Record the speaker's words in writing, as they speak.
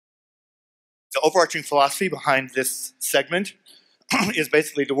The overarching philosophy behind this segment is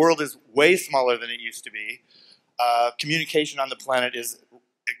basically the world is way smaller than it used to be. Communication on the planet is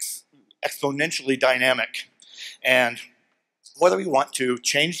exponentially dynamic. And whether we want to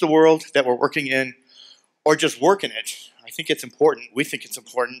change the world that we're working in or just work in it, I think it's important, we think it's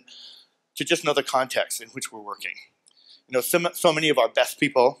important, to just know the context in which we're working. You know, so many of our best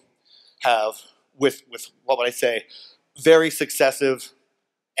people have, with what would I say, very successive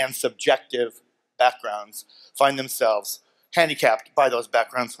and subjective backgrounds, find themselves handicapped by those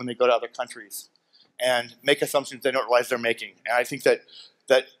backgrounds when they go to other countries and make assumptions they don't realize they're making. And I think that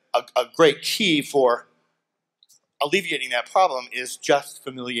a great key for alleviating that problem is just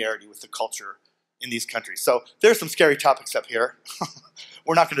familiarity with the culture in these countries. So there's some scary topics up here.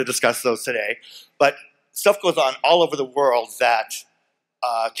 We're not going to discuss those today, but stuff goes on all over the world that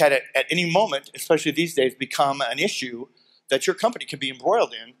can at any moment, especially these days, become an issue that your company can be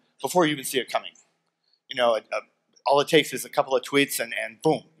embroiled in before you even see it coming. You know, all it takes is a couple of tweets and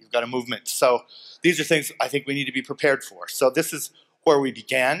boom, you've got a movement. So these are things I think we need to be prepared for. So this is where we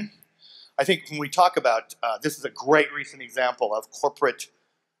began. I think when we talk about, this is a great recent example of corporate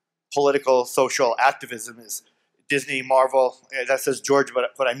political, social activism is Disney, Marvel, that says Georgia,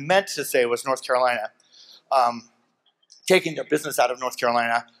 but what I meant to say was North Carolina, taking their business out of North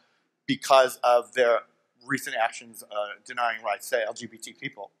Carolina because of their recent actions denying rights to LGBT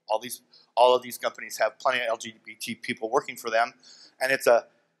people. All of these companies have plenty of LGBT people working for them, and I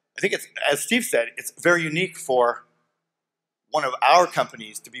think it's, as Steve said, it's very unique for one of our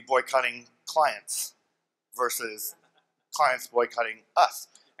companies to be boycotting clients versus clients boycotting us.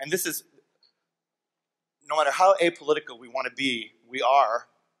 And this is, no matter how apolitical we want to be, we are,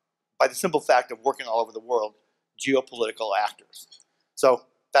 by the simple fact of working all over the world, geopolitical actors. So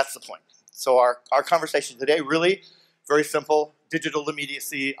that's the point. So our conversation today, really very simple: digital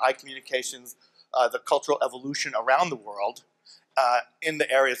immediacy, communications, the cultural evolution around the world in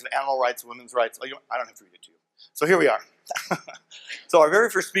the areas of animal rights, women's rights. I don't have to read it to you. So here we are. So our very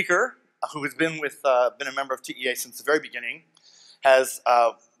first speaker, who has been a member of TEA since the very beginning, has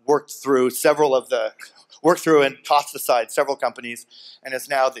worked through and tossed aside several companies, and is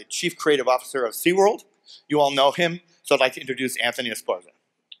now the Chief Creative Officer of SeaWorld. You all know him, so I'd like to introduce Anthony Esparza.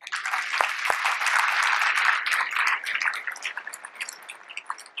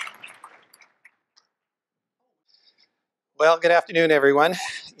 Well, good afternoon, everyone.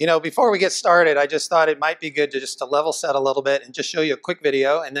 You know, before we get started, I just thought it might be good to level set a little bit and just show you a quick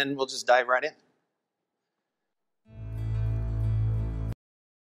video, and then we'll just dive right in.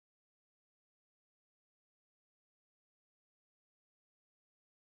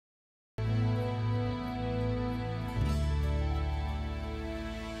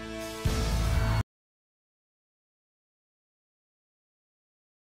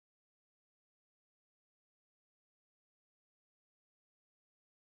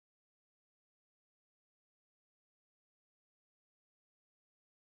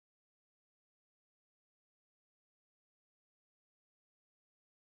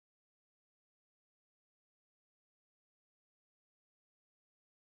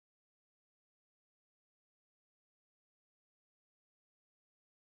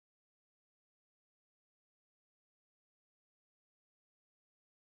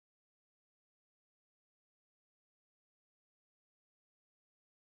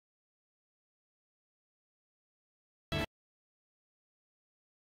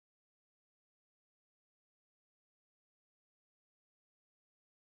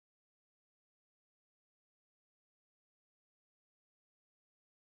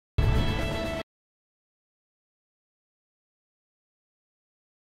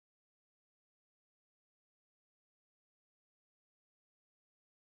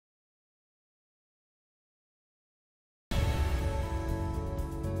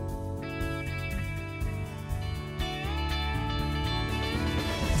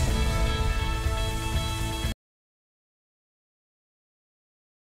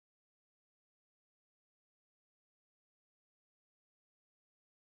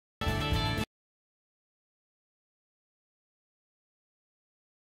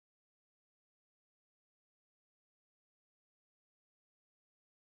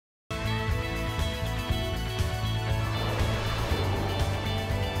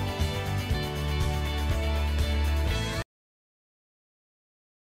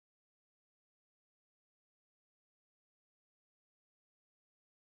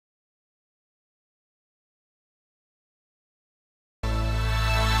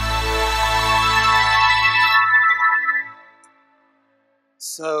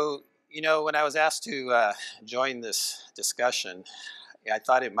 So, you know, when I was asked to join this discussion, I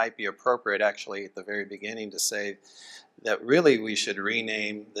thought it might be appropriate actually at the very beginning to say that really we should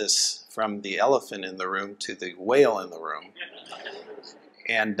rename this from the elephant in the room to the whale in the room.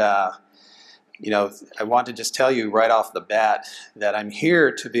 And I want to just tell you right off the bat that I'm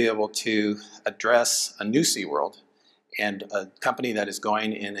here to be able to address a new SeaWorld and a company that is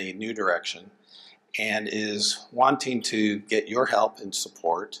going in a new direction and is wanting to get your help and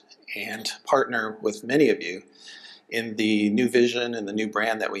support and partner with many of you in the new vision and the new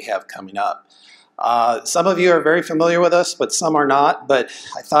brand that we have coming up. Some of you are very familiar with us, but some are not. But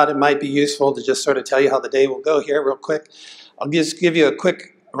I thought it might be useful to just sort of tell you how the day will go here real quick. I'll just give you a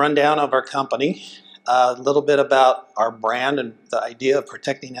quick rundown of our company, a little bit about our brand and the idea of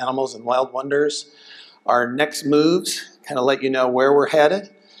protecting animals and wild wonders, our next moves, kind of let you know where we're headed,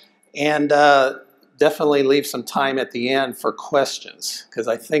 and definitely leave some time at the end for questions, because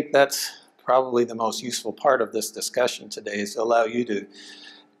I think that's probably the most useful part of this discussion today, is to allow you to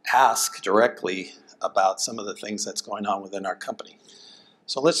ask directly about some of the things that's going on within our company.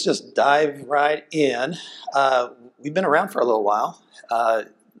 So let's just dive right in. We've been around for a little while. A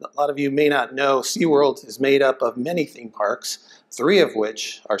lot of you may not know SeaWorld is made up of many theme parks, 3 of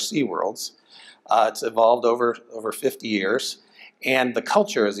which are SeaWorlds. It's evolved over 50 years, and the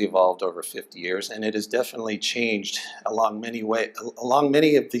culture has evolved over 50 years, and it has definitely changed along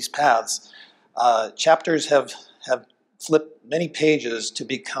many of these paths. Chapters have flipped many pages to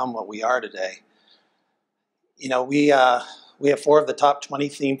become what we are today. We have 4 of the top 20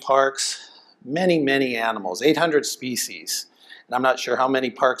 theme parks, many animals, 800 species. And I'm not sure how many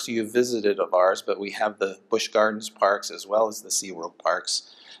parks you've visited of ours, but we have the Busch Gardens parks as well as the SeaWorld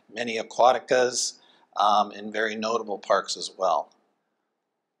parks, many aquaticas, and very notable parks as well.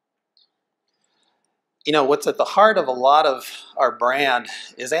 What's at the heart of a lot of our brand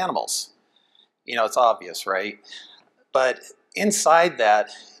is animals. It's obvious, right? But inside that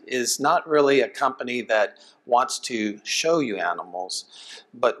is not really a company that wants to show you animals,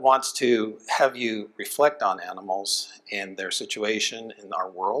 but wants to have you reflect on animals and their situation in our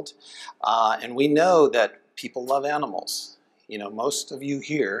world. And we know that people love animals. Most of you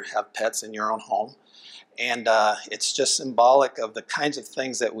here have pets in your own home. And it's just symbolic of the kinds of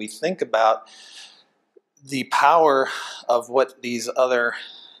things that we think about, the power of what these other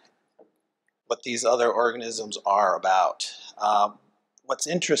organisms are about. What's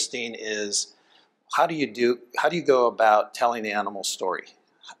interesting is how do you go about telling the animal story?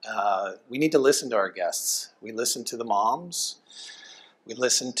 We need to listen to our guests. We listen to the moms. We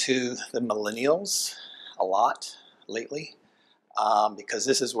listen to the millennials a lot lately, because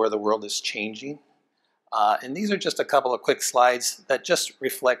this is where the world is changing. And these are just a couple of quick slides that just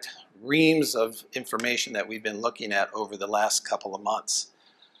reflect reams of information that we've been looking at over the last couple of months.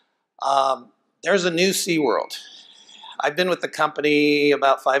 There's a new SeaWorld. I've been with the company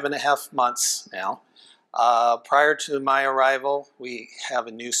about 5.5 months now. Prior to my arrival, we have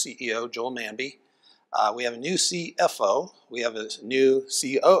a new CEO, Joel Manby. We have a new CFO. We have a new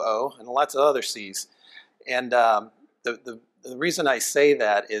COO, and lots of other Cs. And the reason I say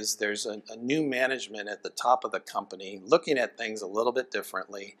that is there's a new management at the top of the company looking at things a little bit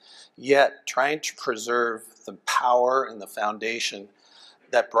differently, yet trying to preserve the power and the foundation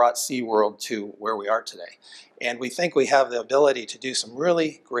that brought SeaWorld to where we are today. And we think we have the ability to do some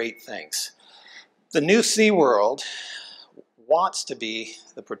really great things. The new SeaWorld wants to be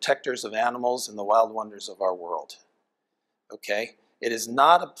the protectors of animals and the wild wonders of our world. Okay? It is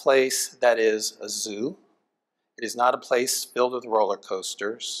not a place that is a zoo. It is not a place filled with roller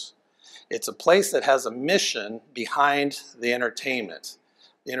coasters. It's a place that has a mission behind the entertainment.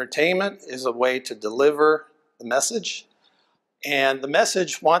 The entertainment is a way to deliver the message, and the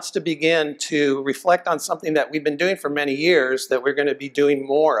message wants to begin to reflect on something that we've been doing for many years that we're going to be doing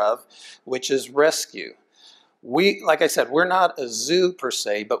more of, which is rescue. Like I said, we're not a zoo per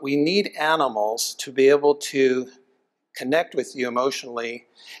se, but we need animals to be able to connect with you emotionally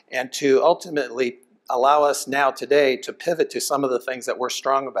and to ultimately allow us now today to pivot to some of the things that we're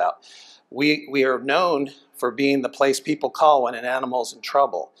strong about. We are known for being the place people call when an animal's in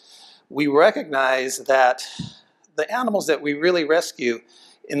trouble. We recognize that the animals that we really rescue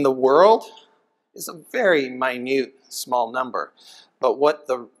in the world is a very minute, small number. But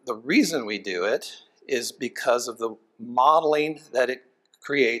the reason we do it is because of the modeling that it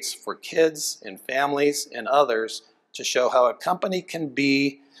creates for kids and families and others to show how a company can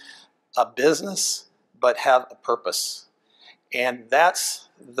be a business but have a purpose. And that's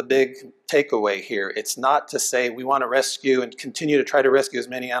the big takeaway here. It's not to say we want to rescue and continue to try to rescue as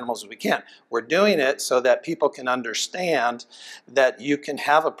many animals as we can. We're doing it so that people can understand that you can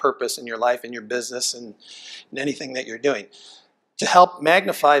have a purpose in your life, in your business, and in anything that you're doing. To help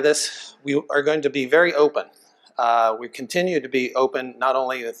magnify this, we are going to be very open. We continue to be open not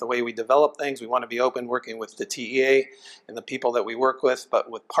only with the way we develop things, we want to be open working with the TEA and the people that we work with,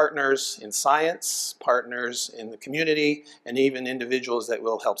 but with partners in science, partners in the community, and even individuals that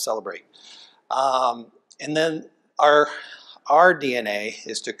will help celebrate. And then our DNA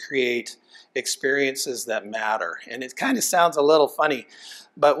is to create experiences that matter. And it kind of sounds a little funny,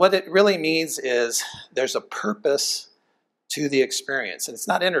 but what it really means is there's a purpose to the experience. And it's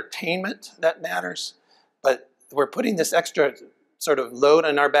not entertainment that matters, but we're putting this extra sort of load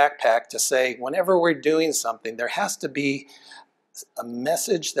on our backpack to say whenever we're doing something, there has to be a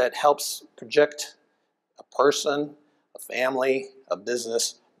message that helps project a person, a family, a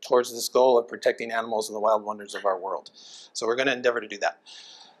business towards this goal of protecting animals and the wild wonders of our world. So we're going to endeavor to do that.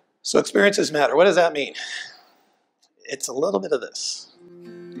 So experiences matter. What does that mean? It's a little bit of this.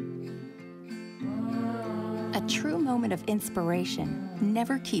 A true moment of inspiration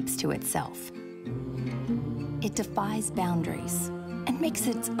never keeps to itself. It defies boundaries and makes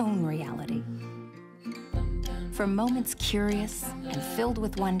its own reality. From moments curious and filled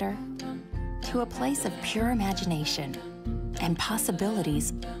with wonder, to a place of pure imagination and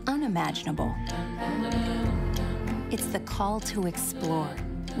possibilities unimaginable. It's the call to explore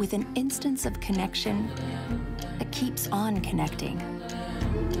with an instance of connection that keeps on connecting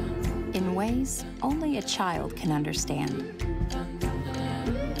in ways only a child can understand.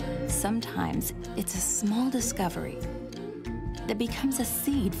 Sometimes it's a small discovery that becomes a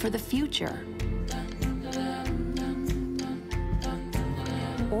seed for the future.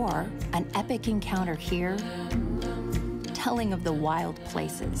 Or an epic encounter here, telling of the wild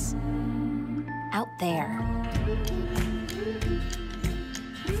places out there.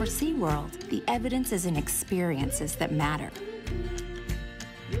 For SeaWorld, the evidence is in experiences that matter.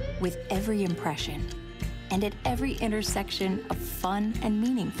 With every impression, and at every intersection of fun and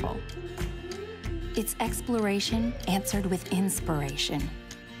meaningful. It's exploration answered with inspiration,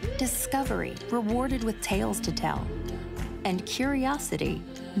 discovery rewarded with tales to tell, and curiosity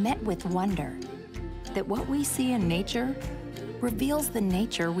met with wonder that what we see in nature reveals the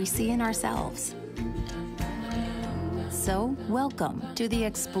nature we see in ourselves. So, welcome to the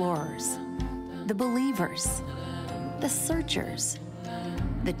explorers, the believers, the searchers,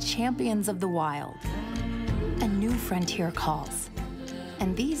 the champions of the wild. A new frontier calls,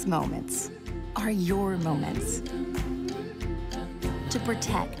 and these moments are your moments. To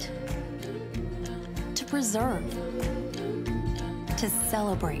protect, to preserve, to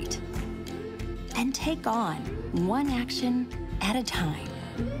celebrate, and take on one action at a time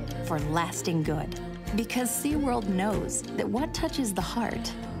for lasting good. Because SeaWorld knows that what touches the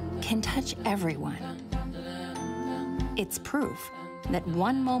heart can touch everyone. It's proof that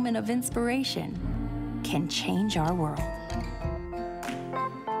one moment of inspiration can change our world.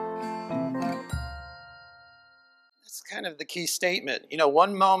 That's kind of the key statement. You know,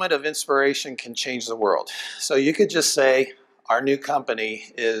 one moment of inspiration can change the world. So you could just say our new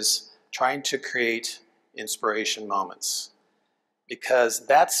company is trying to create inspiration moments, because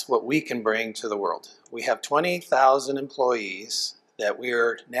that's what we can bring to the world. We have 20,000 employees that we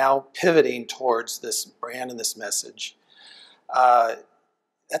are now pivoting towards this brand and this message.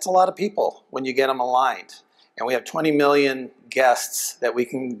 That's a lot of people when you get them aligned. And we have 20 million guests that we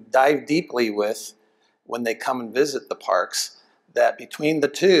can dive deeply with when they come and visit the parks, that between the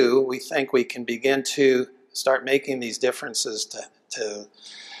two, we think we can begin to start making these differences to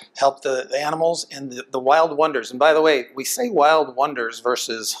help the animals and the wild wonders. And by the way, we say wild wonders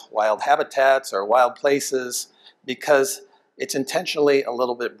versus wild habitats or wild places because it's intentionally a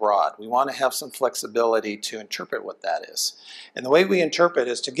little bit broad. We want to have some flexibility to interpret what that is. And the way we interpret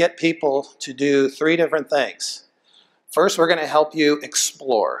is to get people to do 3 different things. First, we're going to help you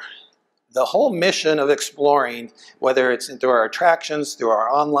explore. The whole mission of exploring, whether it's through our attractions, through our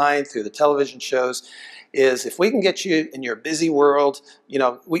online, through the television shows, is if we can get you in your busy world, you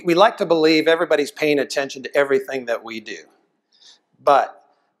know, we like to believe everybody's paying attention to everything that we do. But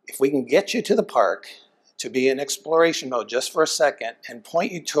if we can get you to the park to be in exploration mode just for a second and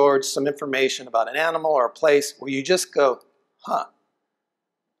point you towards some information about an animal or a place where you just go, huh,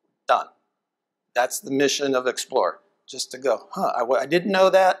 done. That's the mission of Explore, just to go, huh, I didn't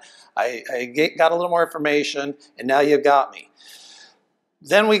know that. I got a little more information, and now you've got me.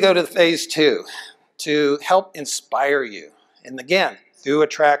 Then we go to phase 2, to help inspire you. And again, through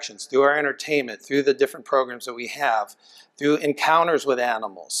attractions, through our entertainment, through the different programs that we have, through encounters with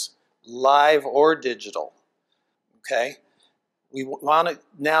animals, live or digital, okay? We want to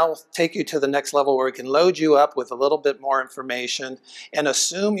now take you to the next level where we can load you up with a little bit more information and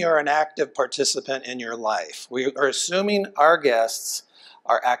assume you're an active participant in your life. We are assuming our guests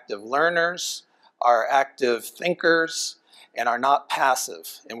are active learners, are active thinkers, and are not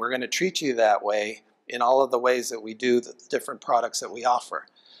passive. And we're going to treat you that way in all of the ways that we do the different products that we offer.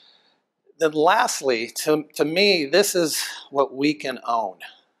 Then lastly, to me, this is what we can own,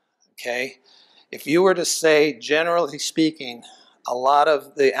 okay? If you were to say, generally speaking, a lot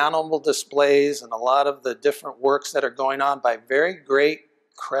of the animal displays and a lot of the different works that are going on by very great,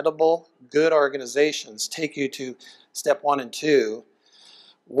 credible, good organizations take you to step 1 and 2,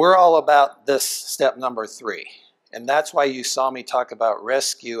 we're all about this step number 3. And that's why you saw me talk about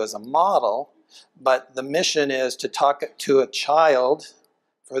rescue as a model, but the mission is to talk to a child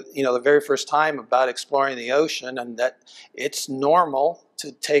for the very first time about exploring the ocean, and that it's normal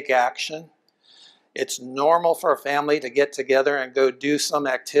to take action. It's normal for a family to get together and go do some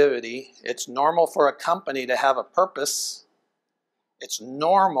activity. It's normal for a company to have a purpose. It's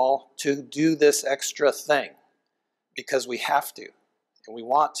normal to do this extra thing because we have to and we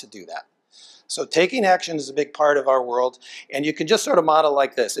want to do that. So taking action is a big part of our world, and you can just sort of model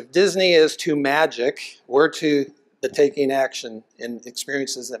like this. If Disney is to magic, we're to the taking action in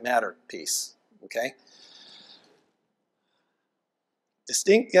experiences that matter piece, okay?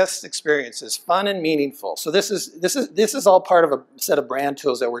 Distinct guest experiences, fun and meaningful. So this is all part of a set of brand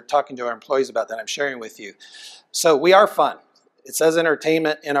tools that we're talking to our employees about that I'm sharing with you. So we are fun. It says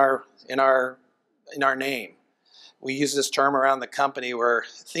entertainment in our name. We use this term around the company where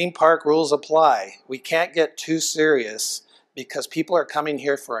theme park rules apply. We can't get too serious because people are coming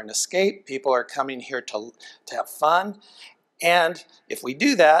here for an escape. People are coming here to have fun. And if we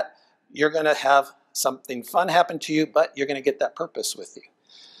do that, you're going to have something fun happen to you, but you're going to get that purpose with you.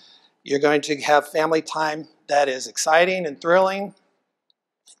 You're going to have family time that is exciting and thrilling,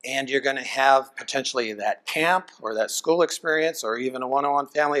 and you're going to have potentially that camp or that school experience or even a one-on-one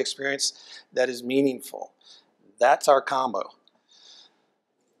family experience that is meaningful. That's our combo.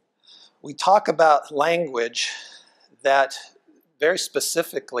 We talk about language that very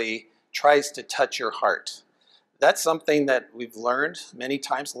specifically tries to touch your heart. That's something that we've learned many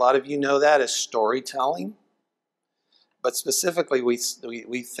times. A lot of you know that as storytelling. But specifically, we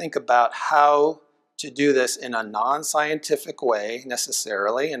think about how to do this in a non-scientific way,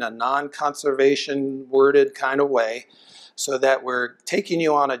 necessarily, in a non-conservation worded kind of way, so that we're taking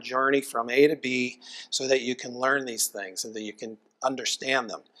you on a journey from A to B so that you can learn these things and that you can understand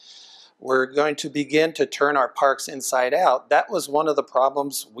them. We're going to begin to turn our parks inside out. That was one of the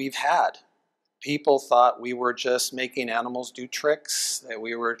problems we've had. People thought we were just making animals do tricks, that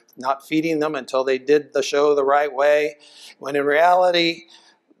we were not feeding them until they did the show the right way, when in reality,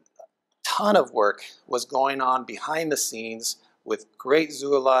 a ton of work was going on behind the scenes with great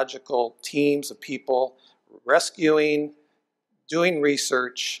zoological teams of people rescuing, doing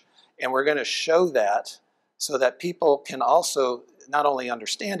research, and we're going to show that so that people can also not only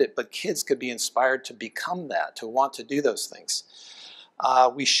understand it, but kids could be inspired to become that, to want to do those things.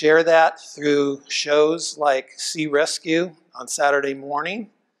 We share that through shows like Sea Rescue on Saturday morning,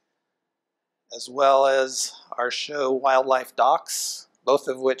 as well as our show Wildlife Docs, both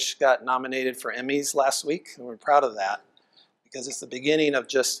of which got nominated for Emmys last week, and we're proud of that because it's the beginning of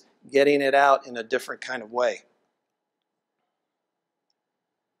just getting it out in a different kind of way.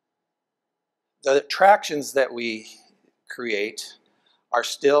 The attractions that we create are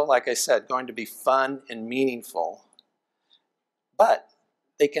still, like I said, going to be fun and meaningful, but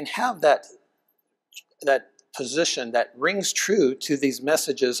they can have that position that rings true to these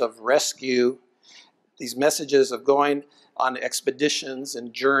messages of rescue, these messages of going on expeditions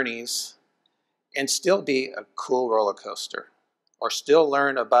and journeys, and still be a cool roller coaster, or still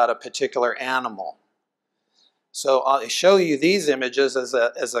learn about a particular animal. So I'll show you these images as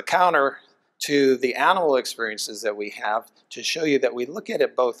a counter to the animal experiences that we have, to show you that we look at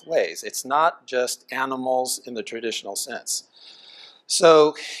it both ways. It's not just animals in the traditional sense.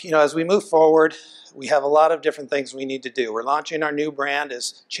 So, as we move forward, we have a lot of different things we need to do. We're launching our new brand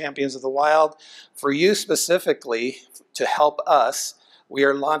as Champions of the Wild. For you specifically, to help us, we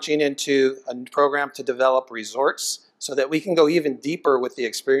are launching into a program to develop resorts so that we can go even deeper with the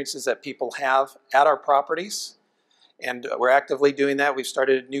experiences that people have at our properties. And we're actively doing that. We've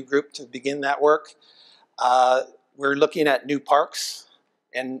started a new group to begin that work. We're looking at new parks.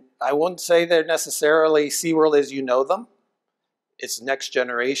 And I wouldn't say they're necessarily SeaWorld as you know them. It's next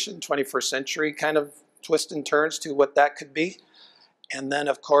generation, 21st century kind of twists and turns to what that could be. And then,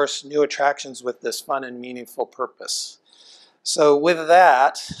 of course, new attractions with this fun and meaningful purpose. So with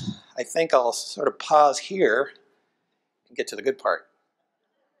that, I think I'll sort of pause here and get to the good part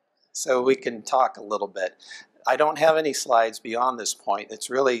so we can talk a little bit. I don't have any slides beyond this point. It's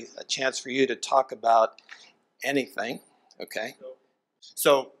really a chance for you to talk about anything, okay?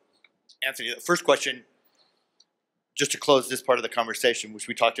 So, Anthony, the first question, just to close this part of the conversation, which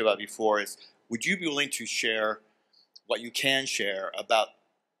we talked about before, is would you be willing to share what you can share about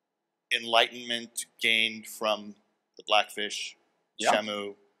enlightenment gained from the Blackfish,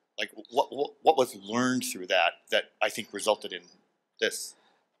 Shamu? Like, what was learned through that I think resulted in this?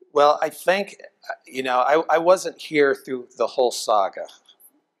 Well, I think, you know, I wasn't here through the whole saga,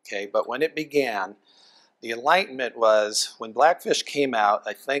 okay? But when it began, the enlightenment was when Blackfish came out,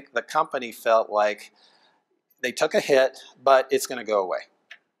 I think the company felt like they took a hit, but it's going to go away.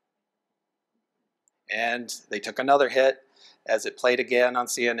 And they took another hit as it played again on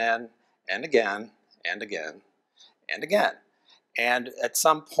CNN, and again, and again, and again. And at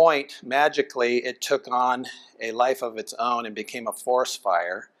some point, magically, it took on a life of its own and became a forest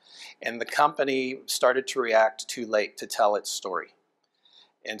fire. And the company started to react too late to tell its story.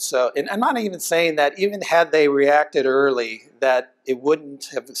 And so, and I'm not even saying that even had they reacted early, that it wouldn't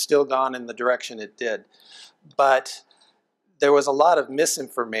have still gone in the direction it did. But there was a lot of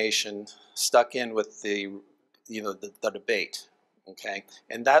misinformation stuck in with the debate, okay?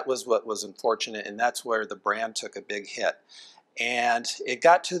 And that was what was unfortunate, and that's where the brand took a big hit. And it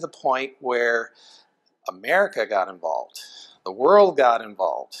got to the point where America got involved. The world got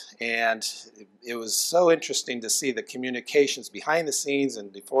involved, and it was so interesting to see the communications behind the scenes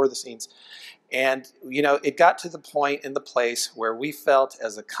and before the scenes. And, you know, it got to the point in the place where we felt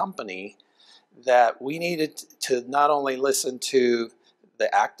as a company that we needed to not only listen to the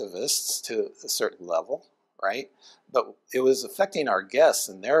activists to a certain level, right, but it was affecting our guests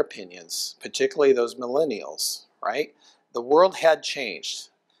and their opinions, particularly those millennials, right? The world had changed,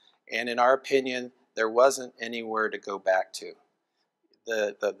 and in our opinion, there wasn't anywhere to go back to.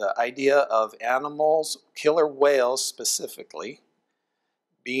 The idea of animals, killer whales specifically,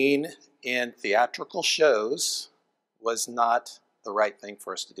 being in theatrical shows was not the right thing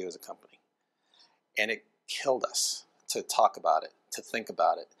for us to do as a company. And it killed us to talk about it, to think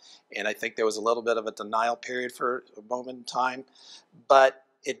about it. And I think there was a little bit of a denial period for a moment in time, but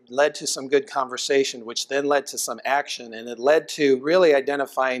it led to some good conversation, which then led to some action, and it led to really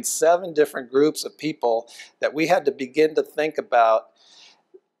identifying 7 different groups of people that we had to begin to think about,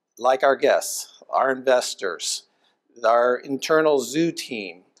 like our guests, our investors, our internal zoo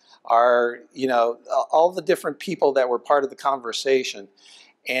team, our, you know, all the different people that were part of the conversation.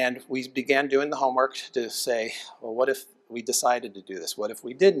 And we began doing the homework to say, well, what if we decided to do this? What if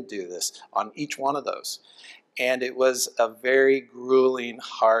we didn't do this on each one of those? And it was a very grueling,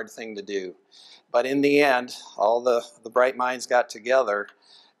 hard thing to do. But in the end, all the bright minds got together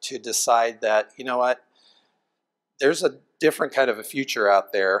to decide that, you know what, there's a different kind of a future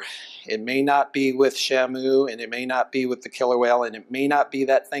out there. It may not be with Shamu, and it may not be with the killer whale, and it may not be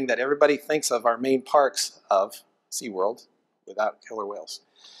that thing that everybody thinks of our main parks of SeaWorld without killer whales.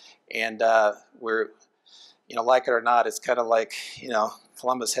 And we're, you know, like it or not, it's kind of like, you know,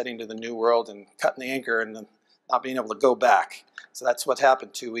 Columbus heading to the New World and cutting the anchor and not being able to go back. So that's what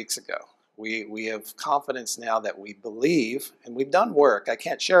happened 2 weeks ago. We have confidence now that we believe, and we've done work. I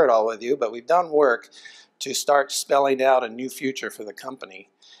can't share it all with you, but we've done work to start spelling out a new future for the company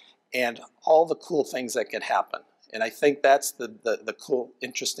and all the cool things that can happen. And I think that's the cool,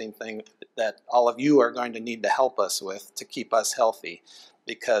 interesting thing that all of you are going to need to help us with to keep us healthy.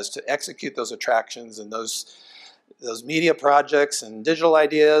 Because to execute those attractions and those media projects and digital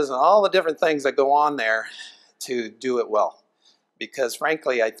ideas and all the different things that go on there, to do it well. Because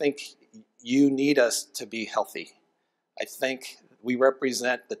frankly, I think you need us to be healthy. I think we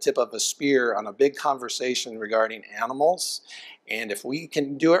represent the tip of a spear on a big conversation regarding animals. And if we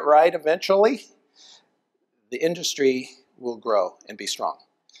can do it right eventually, the industry will grow and be strong.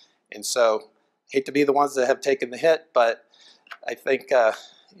 And so, hate to be the ones that have taken the hit, but I think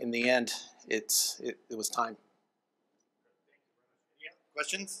in the end, it was time. Yeah.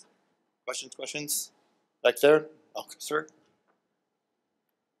 Questions? Questions? Back there? Oh, sir?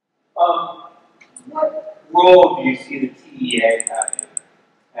 What role do you see the TEA having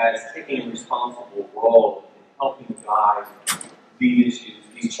as taking a responsible role in helping guide these issues,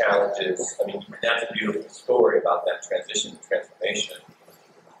 these challenges? I mean, that's a beautiful story about that transition and transformation.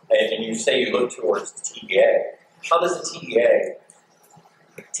 And you say you look towards the TEA. How does the TEA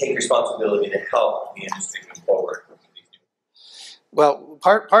take responsibility to help the industry move forward? Well,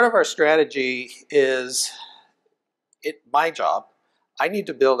 part of our strategy is my job. I need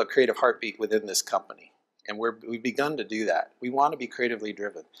to build a creative heartbeat within this company, and we've begun to do that. We want to be creatively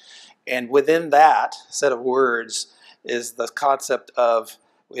driven, and within that set of words, is the concept of,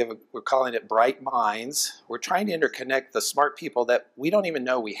 we're calling it bright minds. We're trying to interconnect the smart people that we don't even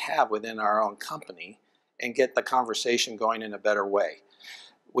know we have within our own company and get the conversation going in a better way.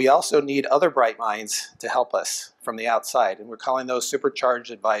 We also need other bright minds to help us from the outside, and we're calling those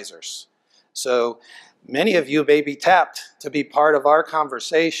supercharged advisors. So many of you may be tapped to be part of our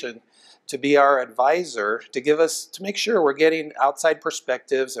conversation, to be our advisor, to make sure we're getting outside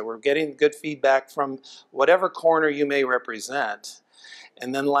perspectives and we're getting good feedback from whatever corner you may represent.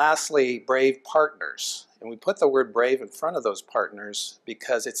 And then lastly, brave partners. And we put the word brave in front of those partners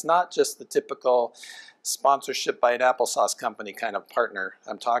because it's not just the typical sponsorship by an applesauce company kind of partner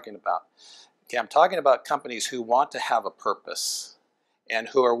I'm talking about. Okay, I'm talking about companies who want to have a purpose and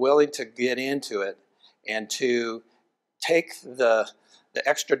who are willing to get into it and to take the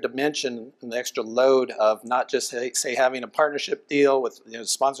extra dimension and the extra load of not just, say, having a partnership deal with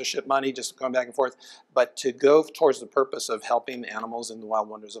sponsorship money, just going back and forth, but to go towards the purpose of helping animals in the wild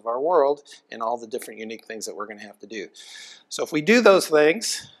wonders of our world and all the different unique things that we're going to have to do. So if we do those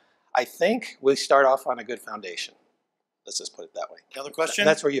things, I think we start off on a good foundation. Let's just put it that way. Another question?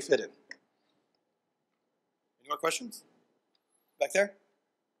 That's where you fit in. Any more questions? Back there?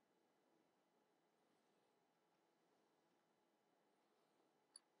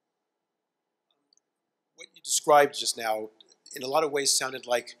 What you described just now, in a lot of ways, sounded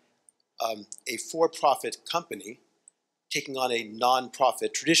like a for-profit company taking on a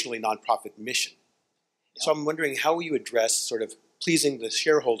non-profit, traditionally non-profit mission. Yep. So I'm wondering how you address sort of pleasing the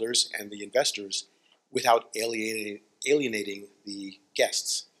shareholders and the investors without alienating the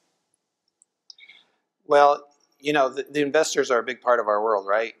guests. Well, the investors are a big part of our world,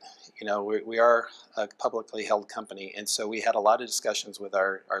 right? We are a publicly held company, and so we had a lot of discussions with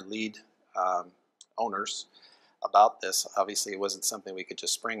our lead owners about this. Obviously, it wasn't something we could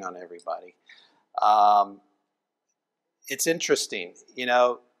just spring on everybody. It's interesting.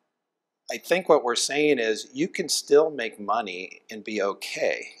 I think what we're saying is you can still make money and be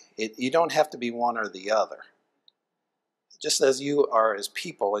okay. You don't have to be one or the other. Just as you are as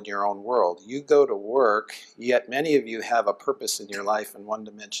people in your own world, you go to work, yet many of you have a purpose in your life in one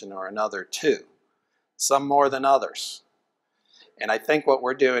dimension or another too. Some more than others. And I think what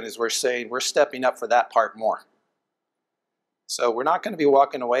we're doing is we're saying we're stepping up for that part more. So we're not going to be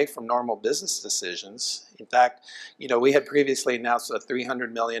walking away from normal business decisions. In fact, we had previously announced a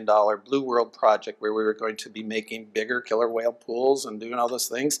 $300 million Blue World project where we were going to be making bigger killer whale pools and doing all those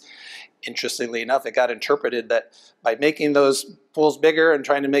things. Interestingly enough, it got interpreted that by making those pools bigger and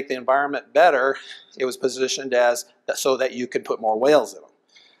trying to make the environment better, it was positioned as so that you could put more whales in them.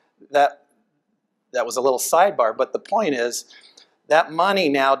 That was a little sidebar, but the point is that money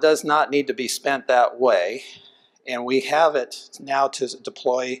now does not need to be spent that way. And we have it now to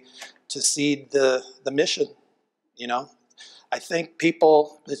deploy to seed the mission, I think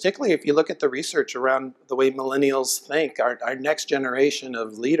people, particularly if you look at the research around the way millennials think, our next generation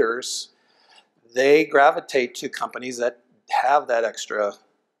of leaders, they gravitate to companies that have that extra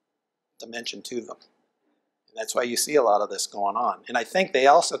dimension to them. And that's why you see a lot of this going on. And I think they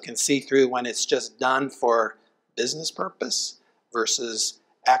also can see through when it's just done for business purpose versus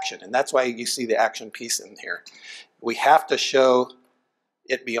action, and that's why you see the action piece in here. We have to show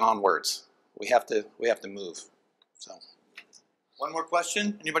it beyond words. We have to move. So, one more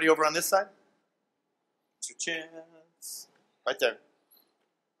question. Anybody over on this side? It's your chance. Right there.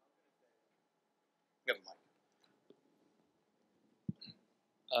 You have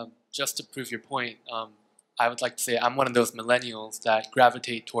a mic. Just to prove your point, I would like to say I'm one of those millennials that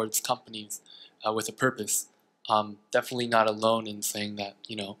gravitate towards companies with a purpose. Definitely not alone in saying that,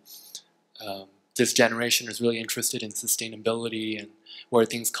 this generation is really interested in sustainability and where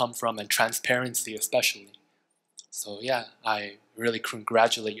things come from and transparency especially. So yeah, I really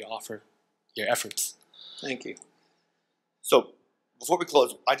congratulate your efforts. Thank you. So before we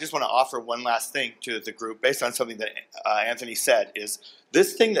close, I just want to offer one last thing to the group based on something that Anthony said, is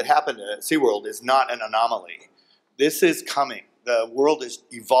this thing that happened at SeaWorld is not an anomaly. This is coming. The world is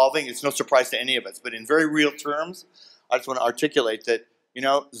evolving. It's no surprise to any of us. But in very real terms, I just want to articulate that,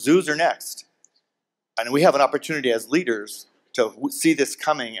 zoos are next. And we have an opportunity as leaders to see this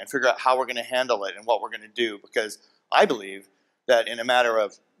coming and figure out how we're going to handle it and what we're going to do. Because I believe that in a matter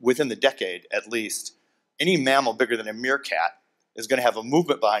of, within the decade at least, any mammal bigger than a meerkat is going to have a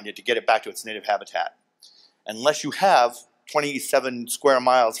movement behind it to get it back to its native habitat. Unless you have 27 square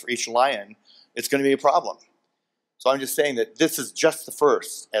miles for each lion, it's going to be a problem. So I'm just saying that this is just the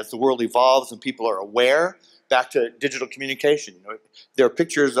first. As the world evolves and people are aware, back to digital communication. There are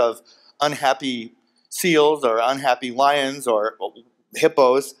pictures of unhappy seals or unhappy lions or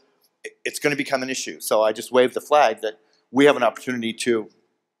hippos. it's going to become an issue. So I just waved the flag that we have an opportunity to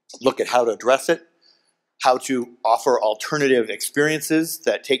look at how to address it, how to offer alternative experiences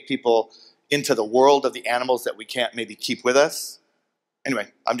that take people into the world of the animals that we can't maybe keep with us. Anyway,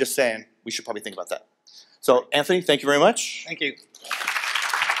 I'm just saying we should probably think about that. So Anthony, thank you very much. Thank you.